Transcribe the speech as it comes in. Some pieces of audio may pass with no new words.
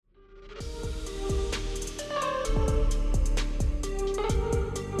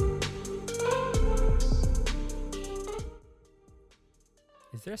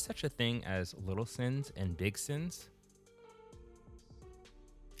there such a thing as little sins and big sins?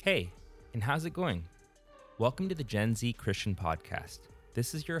 Hey, and how's it going? Welcome to the Gen Z Christian Podcast.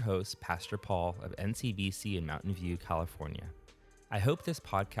 This is your host, Pastor Paul of NCBC in Mountain View, California. I hope this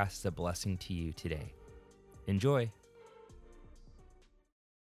podcast is a blessing to you today. Enjoy.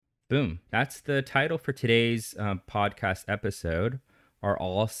 Boom. That's the title for today's podcast episode. Are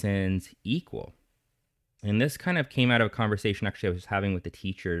all sins equal? And this kind of came out of a conversation actually I was having with the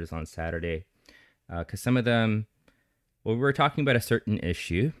teachers on Saturday. Because some of them, we were talking about a certain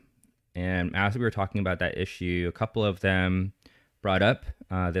issue. And as we were talking about that issue, a couple of them brought up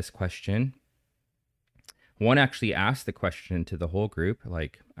this question. One actually asked the question to the whole group. I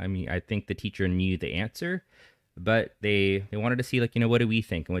think the teacher knew the answer, but they wanted to see, what do we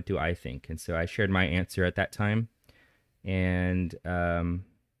think and what do I think? And so I shared my answer at that time. And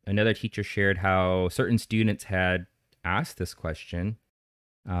another teacher shared how certain students had asked this question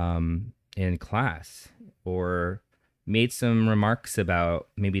in class or made some remarks about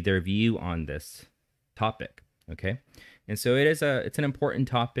maybe their view on this topic. Okay. And so it's an important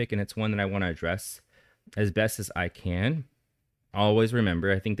topic, and it's one that I want to address as best as I can. Always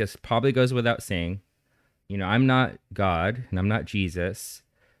remember, I think this probably goes without saying, I'm not God and I'm not Jesus,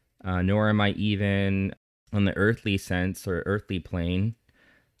 nor am I even on the earthly sense or earthly plane.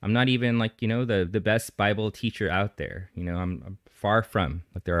 I'm not even the best Bible teacher out there. I'm far from.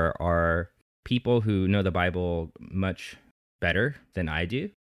 There are people who know the Bible much better than I do.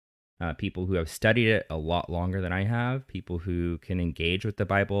 People who have studied it a lot longer than I have. People who can engage with the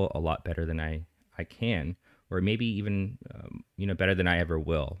Bible a lot better than I can, or maybe even better than I ever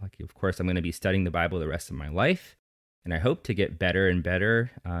will. Of course, I'm going to be studying the Bible the rest of my life, and I hope to get better and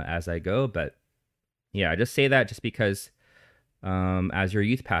better as I go. But yeah, I just say that just because as your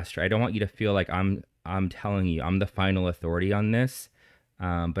youth pastor, I don't want you to feel like I'm telling you I'm the final authority on this.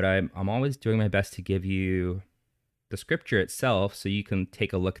 But I'm always doing my best to give you the scripture itself so you can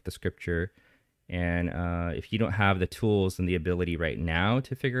take a look at the scripture. And if you don't have the tools and the ability right now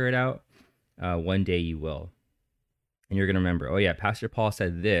to figure it out, one day you will. And you're going to remember, oh yeah, Pastor Paul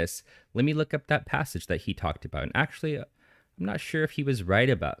said this. Let me look up that passage that he talked about. And actually, I'm not sure if he was right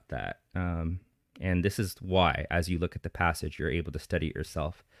about that. And this is why, as you look at the passage, you're able to study it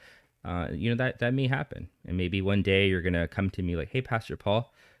yourself. That may happen. And maybe one day you're going to come to me like, hey, Pastor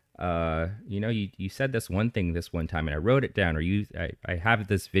Paul, you said this one thing this one time and I wrote it down, or I have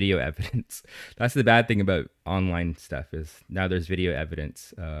this video evidence. That's the bad thing about online stuff is now there's video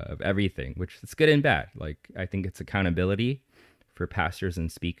evidence of everything, which is good and bad. I think it's accountability for pastors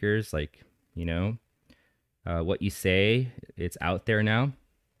and speakers. What you say, it's out there now.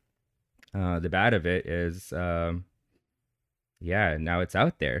 The bad of it is, now it's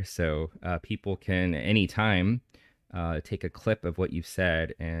out there. So people can anytime take a clip of what you've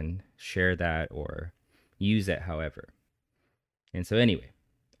said and share that or use it however. And so anyway,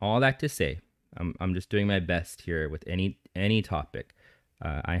 all that to say, I'm just doing my best here with any topic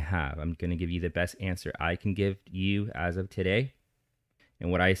I have. I'm going to give you the best answer I can give you as of today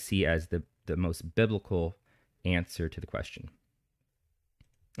and what I see as the most biblical answer to the question.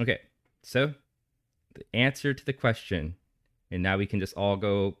 Okay, so the answer to the question, and now we can just all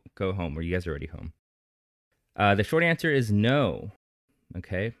go home, or you guys are already home. The short answer is no.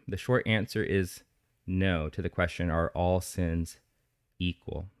 Okay, the short answer is no to the question, are all sins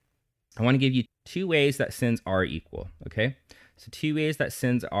equal? I want to give you two ways that sins are equal. Okay, so two ways that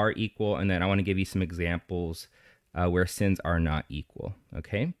sins are equal, and then I want to give you some examples where sins are not equal.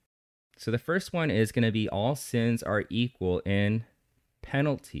 Okay, so the first one is going to be all sins are equal in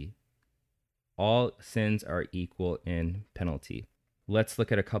penalty. All sins are equal in penalty. Let's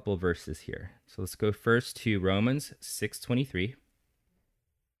look at a couple verses here. So let's go first to Romans 6:23.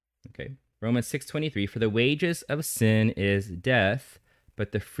 Okay, Romans 6:23. For the wages of sin is death,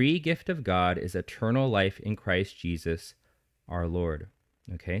 but the free gift of God is eternal life in Christ Jesus our Lord.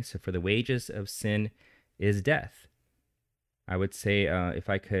 Okay, so for the wages of sin is death. I would say if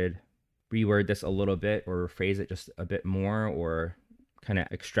I could reword this a little bit or rephrase it just a bit more, or kind of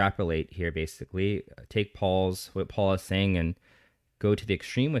extrapolate here, basically take what Paul is saying and go to the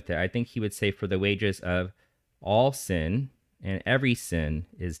extreme with it. I think he would say for the wages of all sin and every sin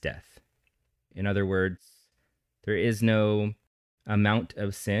is death. In other words, there is no amount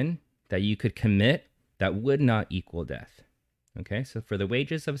of sin that you could commit that would not equal death. Okay, so for the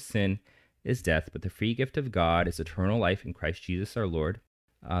wages of sin is death, but the free gift of God is eternal life in Christ Jesus our Lord.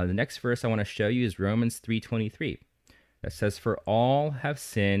 The next verse I want to show you is Romans 3:23. That says, for all have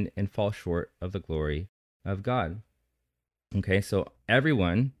sinned and fall short of the glory of God. Okay, so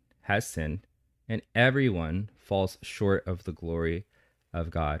everyone has sinned and everyone falls short of the glory of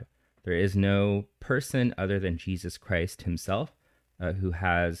God. There is no person other than Jesus Christ himself who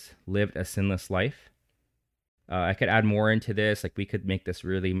has lived a sinless life. I could add more into this. Like we could make this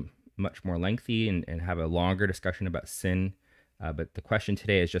really much more lengthy and have a longer discussion about sin. But the question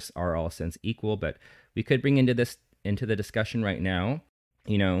today is just, are all sins equal? But we could bring into the discussion right now,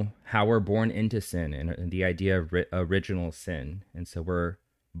 how we're born into sin and the idea of original sin. And so we're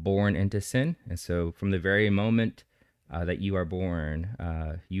born into sin. And so from the very moment that you are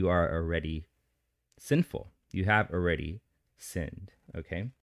born, you are already sinful. You have already sinned. Okay.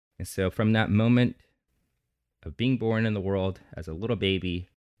 And so from that moment of being born in the world as a little baby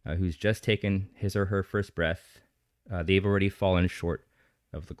who's just taken his or her first breath, they've already fallen short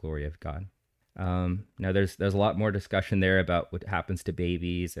of the glory of God. Now, there's a lot more discussion there about what happens to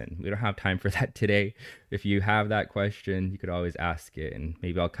babies, and we don't have time for that today. If you have that question, you could always ask it, and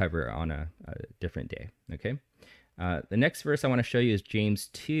maybe I'll cover it on a different day. Okay. The next verse I want to show you is James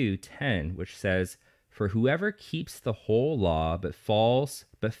 2:10, which says, "For whoever keeps the whole law but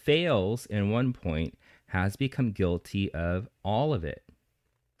fails in one point has become guilty of all of it."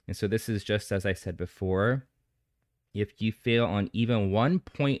 And so this is just as I said before. If you fail on even one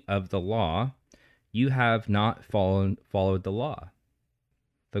point of the law, you have not followed the law.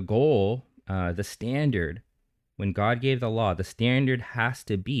 The goal, the standard, when God gave the law, the standard has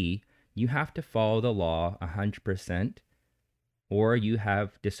to be you have to follow the law 100%, or you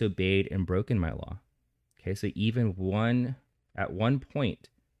have disobeyed and broken my law. Okay, so even at one point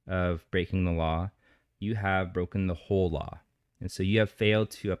of breaking the law, you have broken the whole law. And so you have failed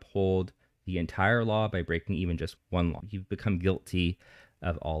to uphold the entire law by breaking even just one law. You've become guilty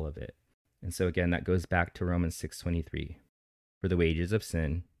of all of it. And so again, that goes back to Romans 6:23. For the wages of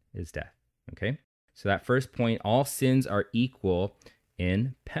sin is death. Okay? So that first point, all sins are equal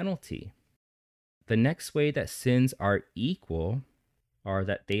in penalty. The next way that sins are equal are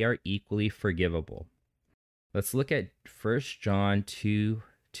that they are equally forgivable. Let's look at 1 John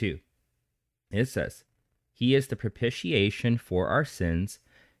 2:2. It says, "He is the propitiation for our sins,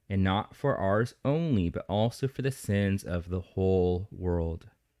 and not for ours only, but also for the sins of the whole world."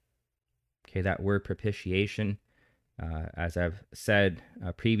 Okay, that word propitiation, as I've said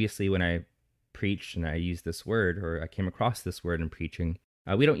previously when I preached and I used this word, or I came across this word in preaching,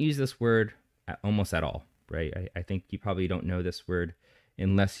 we don't use this word almost at all, right? I think you probably don't know this word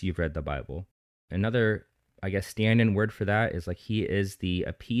unless you've read the Bible. Another, I guess, stand-in word for that is like he is the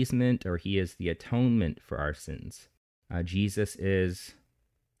appeasement, or he is the atonement for our sins. Jesus is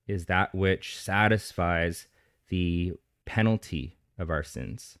that which satisfies the penalty of our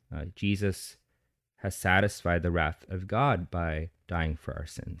sins. Jesus has satisfied the wrath of God by dying for our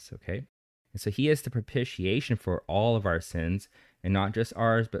sins, okay? And so he is the propitiation for all of our sins, and not just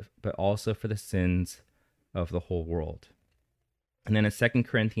ours, but also for the sins of the whole world. And then in 2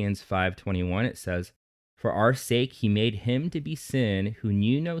 Corinthians 5:21, it says, "For our sake he made him to be sin who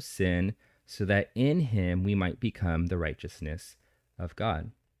knew no sin, so that in him we might become the righteousness of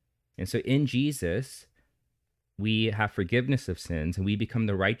God." And so in Jesus, we have forgiveness of sins and we become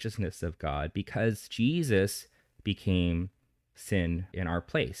the righteousness of God because Jesus became sin in our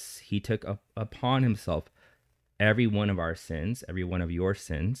place. He took upon himself every one of our sins, every one of your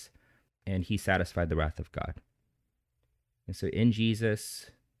sins, and he satisfied the wrath of God. And so in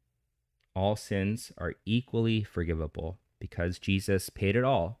Jesus, all sins are equally forgivable because Jesus paid it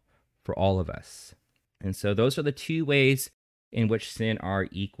all for all of us. And so those are the two ways in which sin are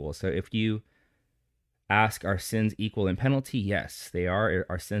equal. So if you ask, are sins equal in penalty? Yes, they are.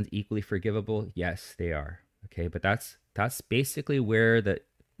 Are sins equally forgivable? Yes, they are. Okay, but that's basically where the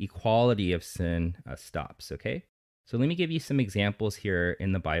equality of sin stops. Okay, so let me give you some examples here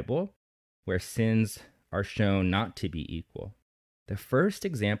in the Bible where sins are shown not to be equal. The first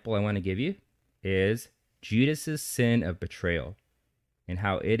example I want to give you is Judas's sin of betrayal and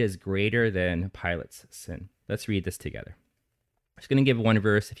how it is greater than Pilate's sin. Let's read this together. I'm just going to give one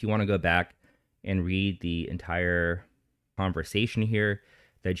verse. If you want to go back and read the entire conversation here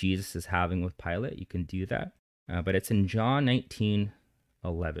that Jesus is having with Pilate, you can do that. But it's in John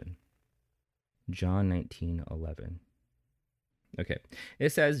 19:11. John 19:11. Okay.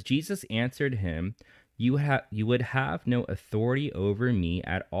 It says, "Jesus answered him, you would have no authority over me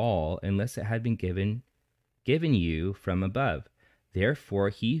at all unless it had been given you from above. Therefore,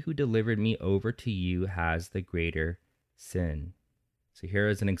 he who delivered me over to you has the greater sin." So here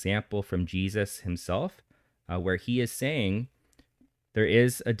is an example from Jesus himself where he is saying there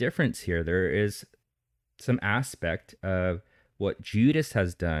is a difference here. There is some aspect of what Judas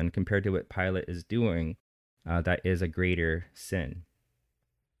has done compared to what Pilate is doing that is a greater sin.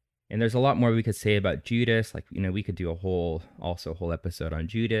 And there's a lot more we could say about Judas. Like, we could do a whole episode on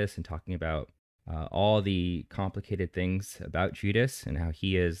Judas and talking about all the complicated things about Judas and how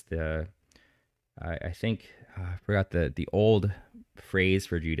he is I think, I forgot the old phrase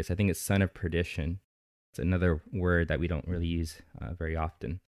for Judas. I think it's son of perdition. It's another word that we don't really use very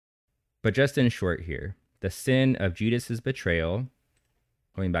often. But just in short here, the sin of Judas's betrayal,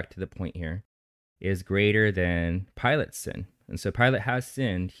 going back to the point here, is greater than Pilate's sin. And so Pilate has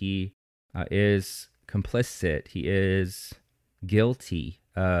sinned. He is complicit. He is guilty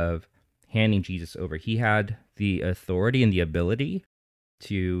of handing Jesus over. He had the authority and the ability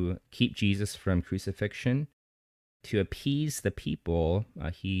to keep Jesus from crucifixion, to appease the people.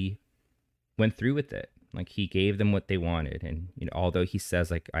 He went through with it. Like, he gave them what they wanted. And although he says,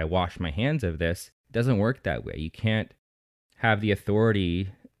 like, I wash my hands of this, it doesn't work that way. You can't have the authority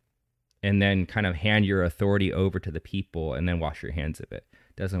and then kind of hand your authority over to the people and then wash your hands of it.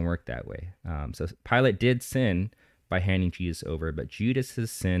 It doesn't work that way. So Pilate did sin by handing Jesus over, but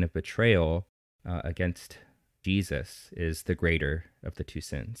Judas's sin of betrayal against Jesus is the greater of the two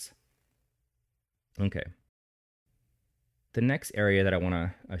sins. Okay. The next area that I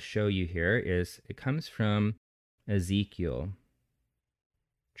want to show you here is, it comes from Ezekiel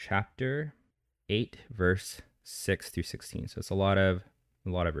chapter 8, verse 6 through 16. So it's a lot of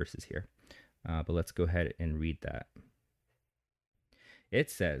verses here. But let's go ahead and read that. It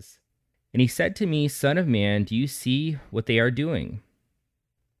says, "And he said to me, Son of man, do you see what they are doing?"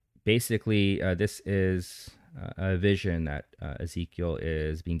 Basically, this is a vision that Ezekiel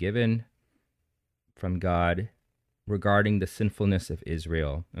is being given from God regarding the sinfulness of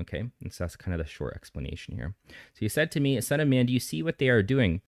Israel. Okay, and so that's kind of the short explanation here. So he said to me, Son of man, do you see what they are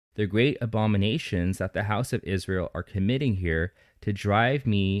doing? The great abominations that the house of Israel are committing here to drive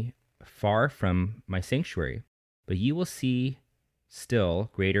me far from my sanctuary. But you will see still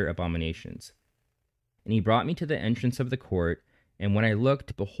greater abominations. And he brought me to the entrance of the court, and when I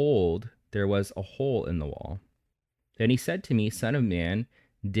looked, behold, there was a hole in the wall. Then he said to me, Son of man,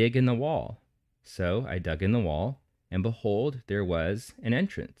 dig in the wall. So I dug in the wall, and behold, there was an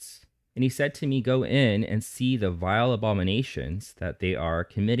entrance. And he said to me, Go in and see the vile abominations that they are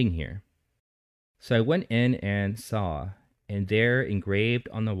committing here. So I went in and saw, and there engraved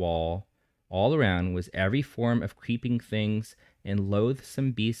on the wall all around was every form of creeping things and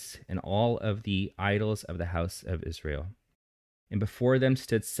loathsome beasts and all of the idols of the house of Israel. And before them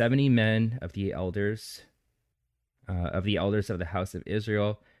stood 70 men of the elders of the house of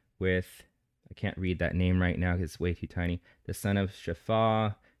Israel, with, I can't read that name right now because it's way too tiny, the son of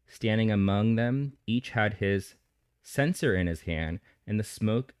Shapha, standing among them. Each had his censer in his hand, and the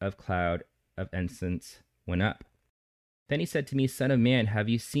smoke of cloud of incense went up. Then he said to me, Son of man, have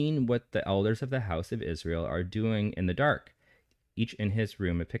you seen what the elders of the house of Israel are doing in the dark, each in his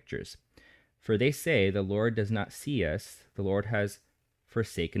room of pictures? For they say, the Lord does not see us, the Lord has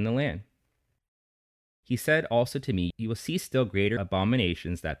forsaken the land. He said also to me, You will see still greater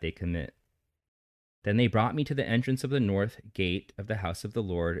abominations that they commit. Then they brought me to the entrance of the north gate of the house of the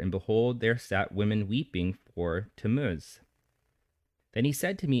Lord, and behold, there sat women weeping for Tammuz. Then he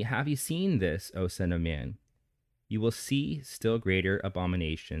said to me, Have you seen this, O son of man? You will see still greater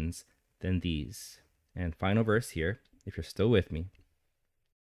abominations than these. And final verse here, if you're still with me.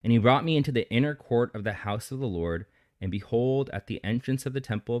 And he brought me into the inner court of the house of the Lord, and behold, at the entrance of the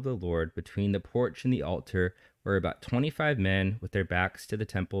temple of the Lord, between the porch and the altar, were about 25 men with their backs to the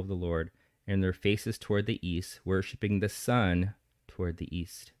temple of the Lord, and their faces toward the east, worshiping the sun toward the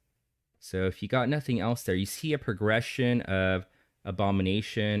east. So if you got nothing else there, you see a progression of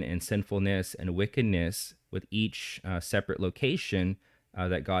abomination and sinfulness and wickedness with each separate location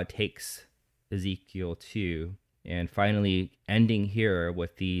that God takes Ezekiel to. And finally ending here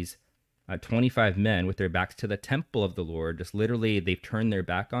with these 25 men with their backs to the temple of the Lord. Just literally, they've turned their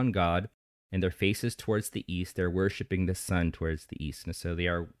back on God and their faces towards the east. They're worshiping the sun towards the east. And so they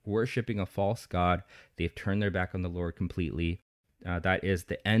are worshiping a false god. They've turned their back on the Lord completely. That is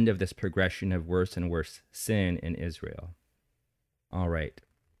the end of this progression of worse and worse sin in Israel. All right,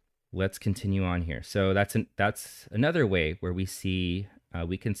 let's continue on here. So that's another way where we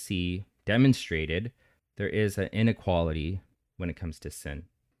can see demonstrated there is an inequality when it comes to sin.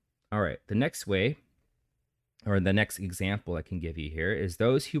 All right, the next way, or the next example I can give you here, is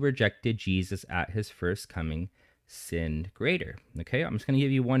those who rejected Jesus at his first coming sinned greater. Okay, I'm just going to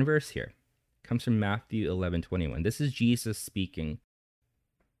give you one verse here. It comes from Matthew 11:21. This is Jesus speaking.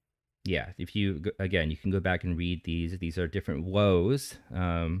 Yeah, if you can go back and read these. These are different woes,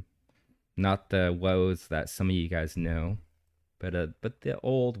 not the woes that some of you guys know, but the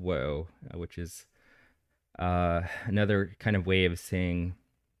old woe, which is another kind of way of saying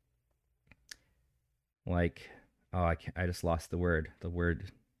like, oh, I just lost the word. The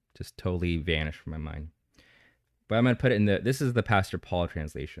word just totally vanished from my mind. But I'm gonna put it in this is the Pastor Paul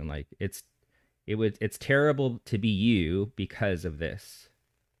translation. Like it's terrible to be you because of this.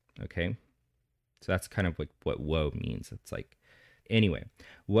 Okay, so that's kind of like what woe means. It's like, anyway,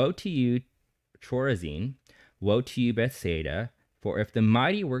 woe to you, Chorazin! Woe to you, Bethsaida! For if the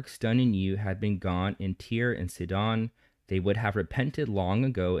mighty works done in you had been gone in Tyre and Sidon, they would have repented long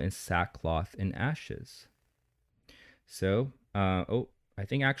ago in sackcloth and ashes. So, I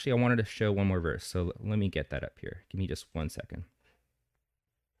think actually I wanted to show one more verse. So let me get that up here. Give me just 1 second.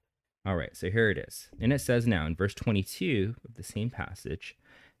 All right, so here it is. And it says now in verse 22 of the same passage,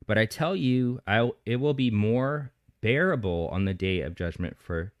 but I tell you, it will be more bearable on the day of judgment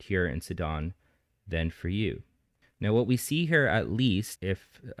for Tyre and Sidon than for you. Now, what we see here, at least,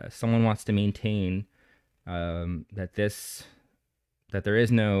 if someone wants to maintain that there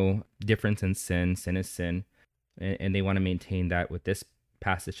is no difference in sin is sin, and they want to maintain that with this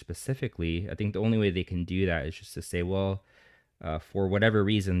passage specifically, I think the only way they can do that is just to say, well, for whatever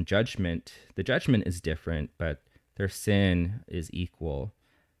reason, the judgment is different, but their sin is equal.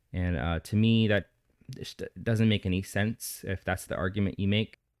 And to me, that just doesn't make any sense if that's the argument you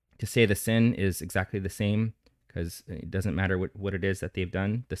make. To say the sin is exactly the same, because it doesn't matter what it is that they've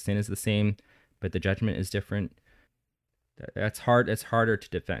done. The sin is the same, but the judgment is different. That's hard. It's harder to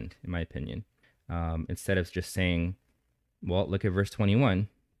defend, in my opinion. Instead of just saying, well, look at verse 21.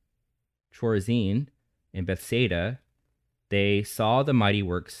 Chorazin and Bethsaida, they saw the mighty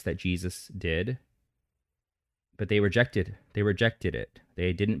works that Jesus did, but they rejected it.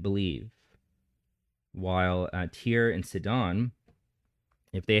 They didn't believe. While at Tyre and Sidon,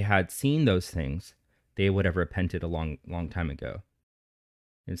 if they had seen those things, they would have repented a long time ago.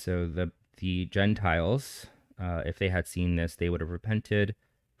 And so the Gentiles, if they had seen this, they would have repented,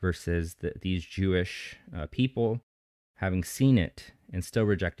 versus these Jewish people, having seen it and still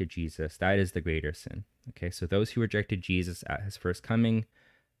rejected Jesus. That is the greater sin. Okay, so those who rejected Jesus at his first coming,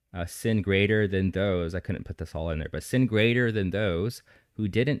 sin greater than those, I couldn't put this all in there, but sin greater than those who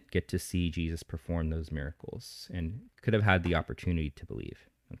didn't get to see Jesus perform those miracles and could have had the opportunity to believe.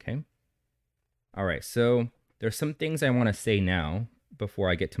 Okay? All right, so there's some things I want to say now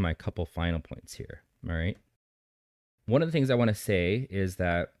before I get to my couple final points here. All right? One of the things I want to say is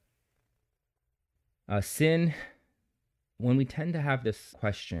that sin, when we tend to have this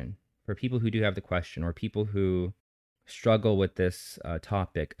question, for people who do have the question, or people who struggle with this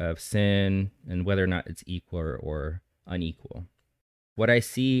topic of sin and whether or not it's equal or unequal, what I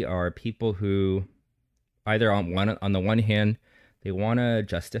see are people who either on the one hand, they want to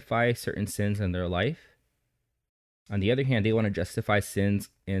justify certain sins in their life. On the other hand, they want to justify sins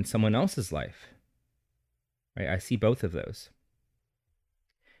in someone else's life. Right? I see both of those.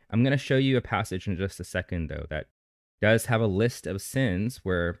 I'm going to show you a passage in just a second, though, that does have a list of sins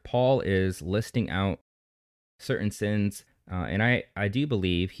where Paul is listing out certain sins. And I do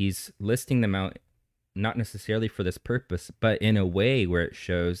believe he's listing them out not necessarily for this purpose, but in a way where it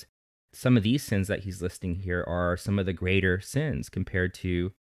shows some of these sins that he's listing here are some of the greater sins compared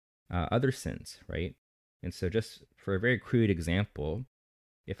to other sins, right? And so just for a very crude example,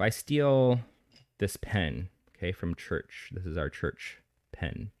 if I steal this pen, okay, from church, this is our church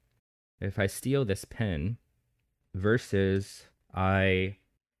pen. If I steal this pen versus I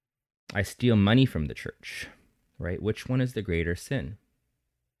steal money from the church, right? Which one is the greater sin?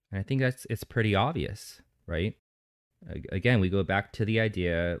 And I think it's pretty obvious, right? Again, we go back to the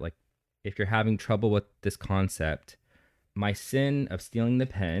idea, like, if you're having trouble with this concept, my sin of stealing the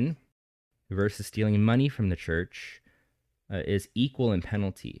pen versus stealing money from the church is equal in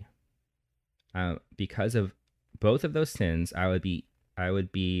penalty. Because of both of those sins, I would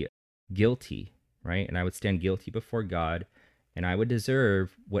be guilty, right? And I would stand guilty before God, and I would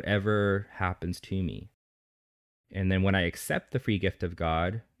deserve whatever happens to me. And then when I accept the free gift of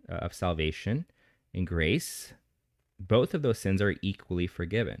God, of salvation and grace, both of those sins are equally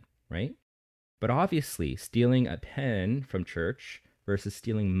forgiven, right? But obviously, stealing a pen from church versus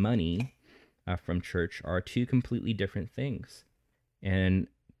stealing money from church are two completely different things. And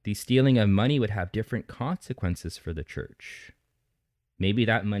the stealing of money would have different consequences for the church. Maybe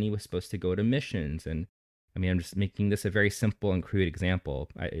that money was supposed to go to missions. And I mean, I'm just making this a very simple and crude example.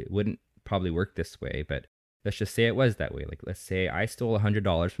 It wouldn't probably work this way, but let's just say it was that way. Like, let's say I stole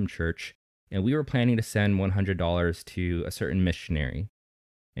 $100 from church and we were planning to send $100 to a certain missionary.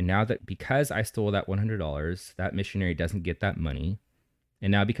 And now that because I stole that $100, that missionary doesn't get that money.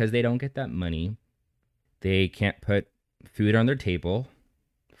 And now because they don't get that money, they can't put food on their table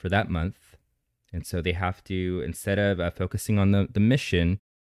for that month. And so they have to, instead of focusing on the mission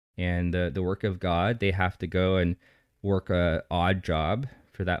and the work of God, they have to go and work a odd job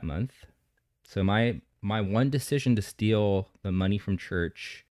for that month. So my one decision to steal the money from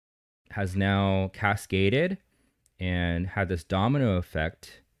church has now cascaded and had this domino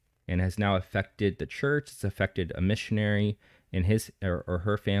effect, and has now affected the church. It's affected a missionary in his or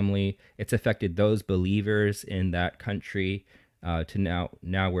her family. It's affected those believers in that country, to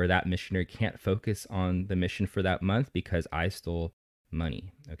now where that missionary can't focus on the mission for that month because I stole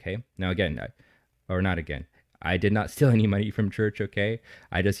money. Okay. Now again, or not again. I did not steal any money from church, okay?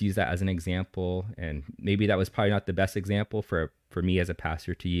 I just use that as an example, and maybe that was probably not the best example for me as a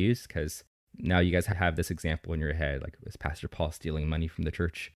pastor to use, because now you guys have this example in your head, like, is Pastor Paul stealing money from the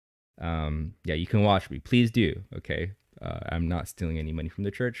church? Yeah, you can watch me. Please do, okay? I'm not stealing any money from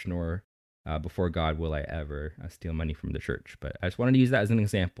the church, nor before God will I ever steal money from the church. But I just wanted to use that as an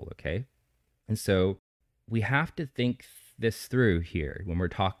example, okay? And so we have to think this through here when we're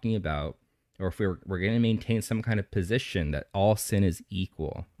talking about, or if we're going to maintain some kind of position that all sin is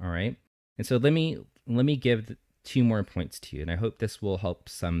equal, all right? And so let me give two more points to you, and I hope this will help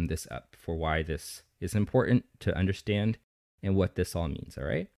sum this up for why this is important to understand and what this all means, all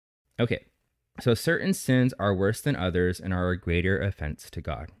right? Okay, so certain sins are worse than others and are a greater offense to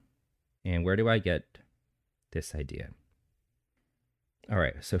God. And where do I get this idea? All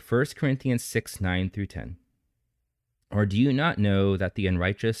right, so 1 Corinthians 6:9-10. Or do you not know that the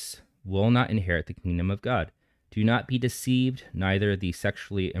unrighteous will not inherit the kingdom of God? Do not be deceived, neither the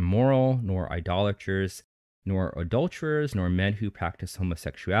sexually immoral, nor idolaters, nor adulterers, nor men who practice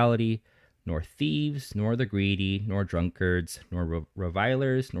homosexuality, nor thieves, nor the greedy, nor drunkards, nor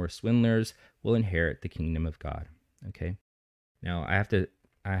revilers, nor swindlers will inherit the kingdom of God. Okay. Now I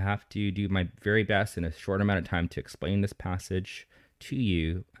have to do my very best in a short amount of time to explain this passage to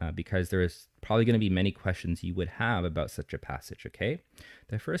you, because there is probably going to be many questions you would have about such a passage. Okay.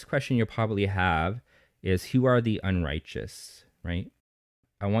 The first question you'll probably have is, who are the unrighteous, right?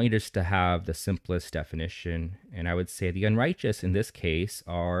 I want you just to have the simplest definition, and I would say the unrighteous in this case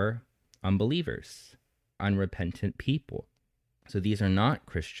are unbelievers, unrepentant people. So these are not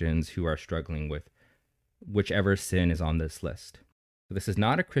Christians who are struggling with whichever sin is on this list. So this is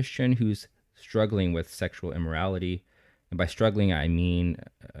not a Christian who's struggling with sexual immorality. And by struggling, I mean,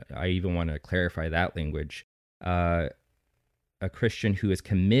 I even want to clarify that language. A Christian who is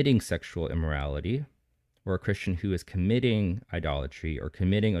committing sexual immorality, or a Christian who is committing idolatry, or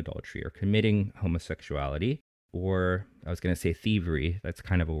committing adultery, or committing homosexuality, or I was going to say thievery, that's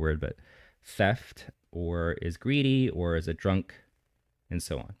kind of a word, but theft, or is greedy, or is a drunk, and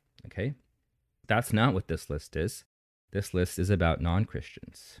so on, okay? That's not what this list is. This list is about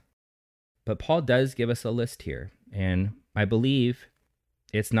non-Christians. But Paul does give us a list here, and I believe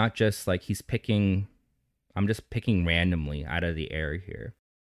it's not just like I'm just picking randomly out of the air here.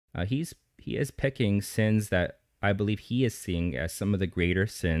 He is picking sins that I believe he is seeing as some of the greater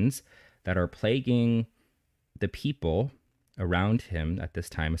sins that are plaguing the people around him at this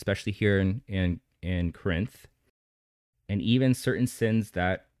time, especially here in Corinth, and even certain sins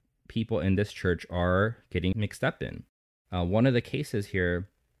that people in this church are getting mixed up in. One of the cases here,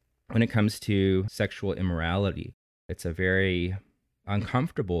 when it comes to sexual immorality, it's a very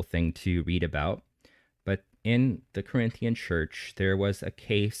uncomfortable thing to read about. But in the Corinthian church, there was a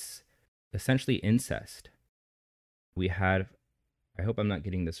case, essentially incest. We had, I hope I'm not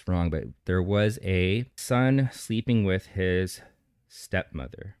getting this wrong, but there was a son sleeping with his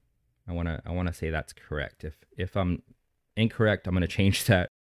stepmother. I want to say that's correct. If I'm incorrect, I'm going to change that,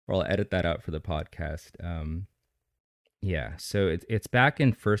 or I'll edit that out for the podcast. Yeah, so it's back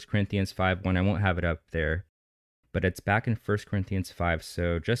in 1 Corinthians 5:1. I won't have it up there, but it's back in 1 Corinthians 5.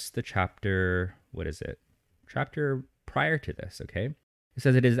 So just the chapter, what is it? Chapter prior to this, okay? It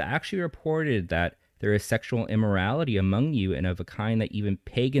says, it is actually reported that there is sexual immorality among you, and of a kind that even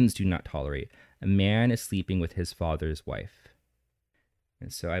pagans do not tolerate. A man is sleeping with his father's wife.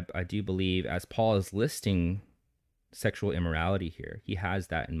 And so I do believe, as Paul is listing sexual immorality here, he has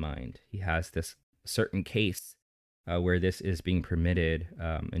that in mind. He has this certain case where this is being permitted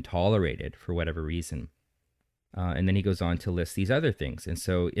and tolerated for whatever reason. And then he goes on to list these other things. And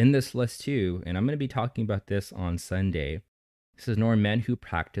so in this list too, and I'm going to be talking about this on Sunday, it says, nor men who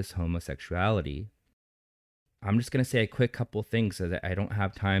practice homosexuality. I'm just going to say a quick couple things, so that I don't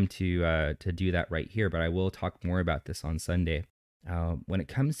have time to do that right here, but I will talk more about this on Sunday. When it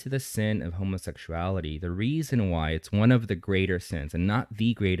comes to the sin of homosexuality, the reason why it's one of the greater sins, and not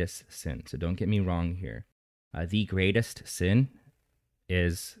the greatest sin, so don't get me wrong here. The greatest sin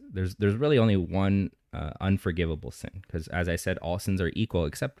is, there's really only one unforgivable sin, because as I said, all sins are equal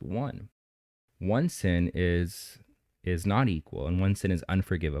except one. One sin is is not equal, and one sin is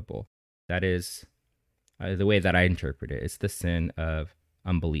unforgivable. That is the way that I interpret it. It's the sin of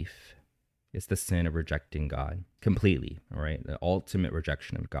unbelief. It's the sin of rejecting God completely, all right? The ultimate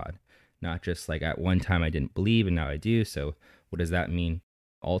rejection of God. Not just like at one time I didn't believe and now I do. So what does that mean?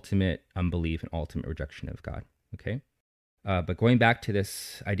 Ultimate unbelief and ultimate rejection of God, okay? But going back to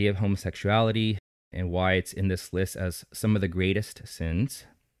this idea of homosexuality and why it's in this list as some of the greatest sins,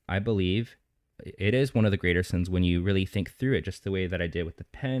 I believe it is one of the greater sins when you really think through it, just the way that I did with the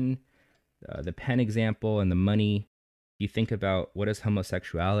pen example and the money. You think about, what does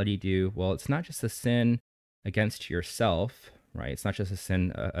homosexuality do? Well, it's not just a sin against yourself, right? It's not just a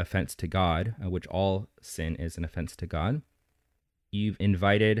sin offense to God, which all sin is an offense to God. You've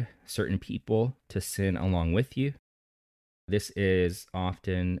invited certain people to sin along with you. This is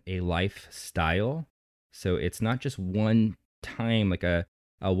often a lifestyle. So it's not just one time, like a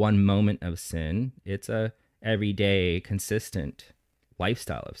one moment of sin. It's a everyday, consistent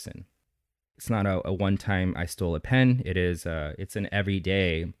lifestyle of sin. It's not a one time I stole a pen. It's an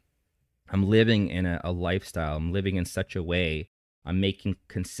everyday. I'm living in a lifestyle. I'm living in such a way. I'm making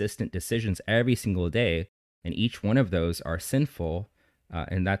consistent decisions every single day, and each one of those are sinful.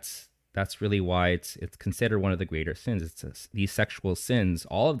 And that's really why it's considered one of the greater sins. These sexual sins,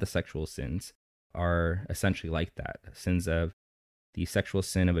 all of the sexual sins, are essentially like that. Sins of the sexual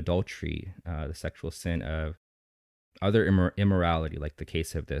sin of adultery, the sexual sin of other immorality, like the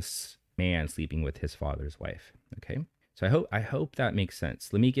case of this man sleeping with his father's wife. Okay, so I hope that makes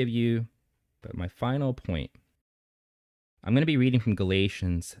sense. Let me give you my final point. I'm going to be reading from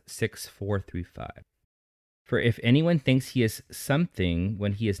Galatians 6:4-5. For if anyone thinks he is something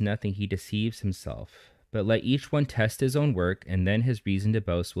when he is nothing, he deceives himself. But let each one test his own work, and then his reason to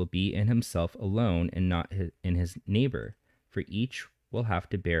boast will be in himself alone and not in his neighbor, for each will have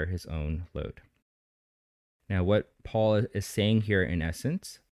to bear his own load. Now, what Paul is saying here in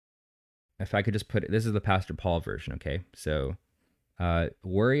essence, if I could just put it, this is the Pastor Paul version, okay? So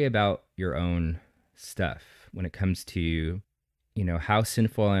worry about your own stuff when it comes to, how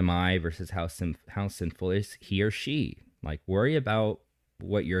sinful am I versus how sinful is he or she? Like, worry about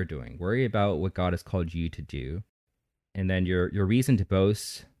what you're doing. Worry about what God has called you to do. And then your reason to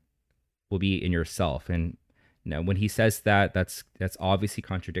boast will be in yourself. And when he says that, that's obviously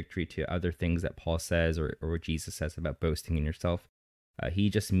contradictory to other things that Paul says or what Jesus says about boasting in yourself. He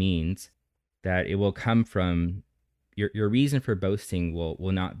just means that it will come from your reason for boasting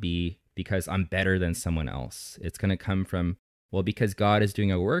will not be because I'm better than someone else. It's going to come from, well, because God is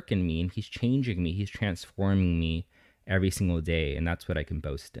doing a work in me and he's changing me, he's transforming me every single day, and that's what I can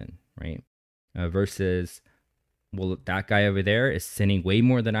boast in, right? Versus, well, that guy over there is sinning way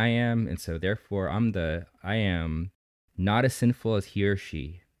more than I am, and so therefore I am not as sinful as he or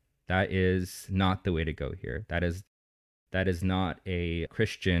she. That is not the way to go here. That is not a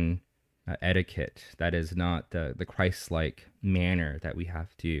Christian etiquette. That is not the Christ-like manner that we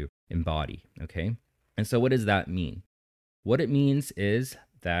have to embody, okay? And so what does that mean? What it means is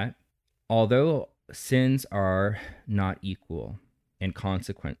that although sins are not equal in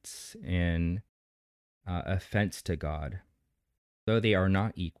consequence, in offense to God, though they are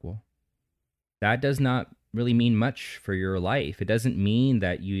not equal, that does not really mean much for your life. It doesn't mean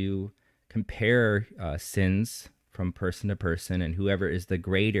that you compare sins from person to person, and whoever is the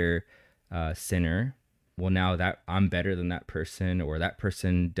greater sinner, well, now that I'm better than that person, or that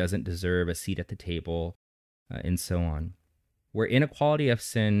person doesn't deserve a seat at the table, and so on. Where inequality of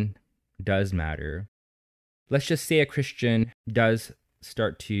sin does matter, let's just say a Christian does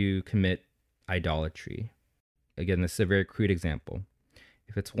start to commit idolatry. Again, this is a very crude example.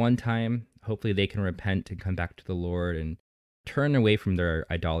 If it's one time, hopefully they can repent and come back to the Lord and turn away from their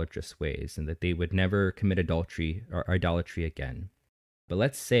idolatrous ways, and that they would never commit adultery or idolatry again. But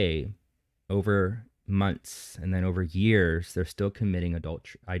let's say over months and then over years, they're still committing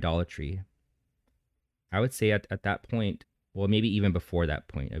idolatry. I would say at that point, well, maybe even before that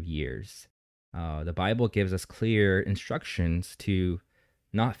point of years, the Bible gives us clear instructions to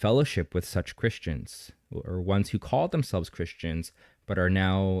not fellowship with such Christians, or ones who call themselves Christians but are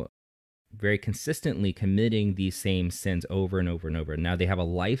now very consistently committing these same sins over and over and over. Now they have a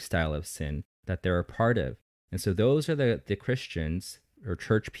lifestyle of sin that they're a part of. And so those are the Christians, or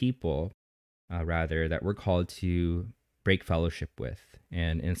church people, rather, that we're called to break fellowship with,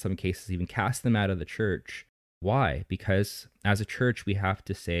 and in some cases even cast them out of the church. Why? Because as a church, we have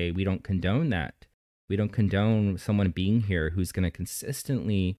to say we don't condone that. We don't condone someone being here who's going to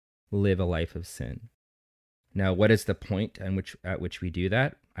consistently live a life of sin. Now, what is the point at which we do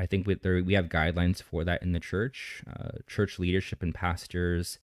that? I think we have guidelines for that in the church, church leadership and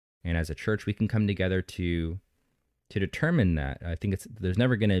pastors. And as a church, we can come together to to determine that. I think there's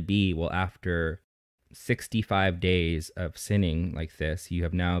never going to be, well, after 65 days of sinning like this, you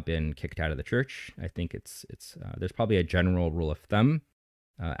have now been kicked out of the church. I think there's probably a general rule of thumb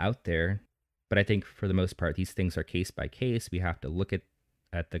out there, but I think for the most part, these things are case by case. We have to look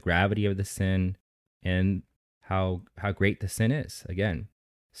at the gravity of the sin and how great the sin is again.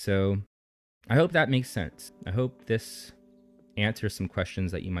 So I hope that makes sense. I hope this answers some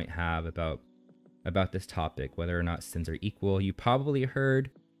questions that you might have about this topic, whether or not sins are equal. You probably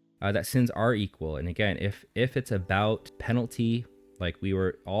heard that sins are equal. And again, if it's about penalty, like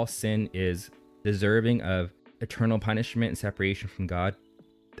all sin is deserving of eternal punishment and separation from God,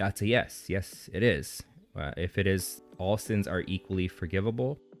 that's a yes. Yes, it is. If it is all sins are equally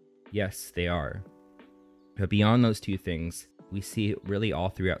forgivable, yes, they are. But beyond those two things, we see really all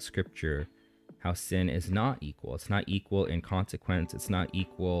throughout Scripture how sin is not equal. It's not equal in consequence. It's not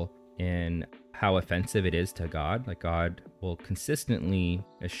equal in how offensive it is to God. Like, God will consistently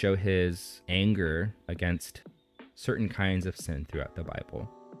show his anger against certain kinds of sin throughout the Bible.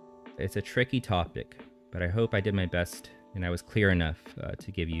 It's a tricky topic, but I hope I did my best and I was clear enough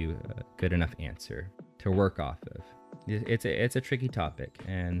to give you a good enough answer to work off of. It's a tricky topic,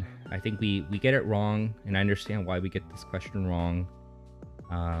 and I think we get it wrong, and I understand why we get this question wrong,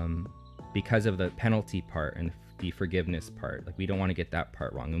 because of the penalty part and the forgiveness part. Like, we don't want to get that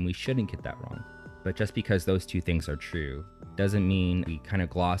part wrong, and we shouldn't get that wrong. But just because those two things are true doesn't mean we kind of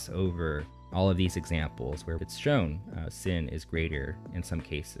gloss over all of these examples where it's shown sin is greater in some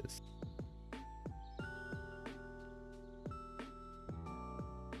cases.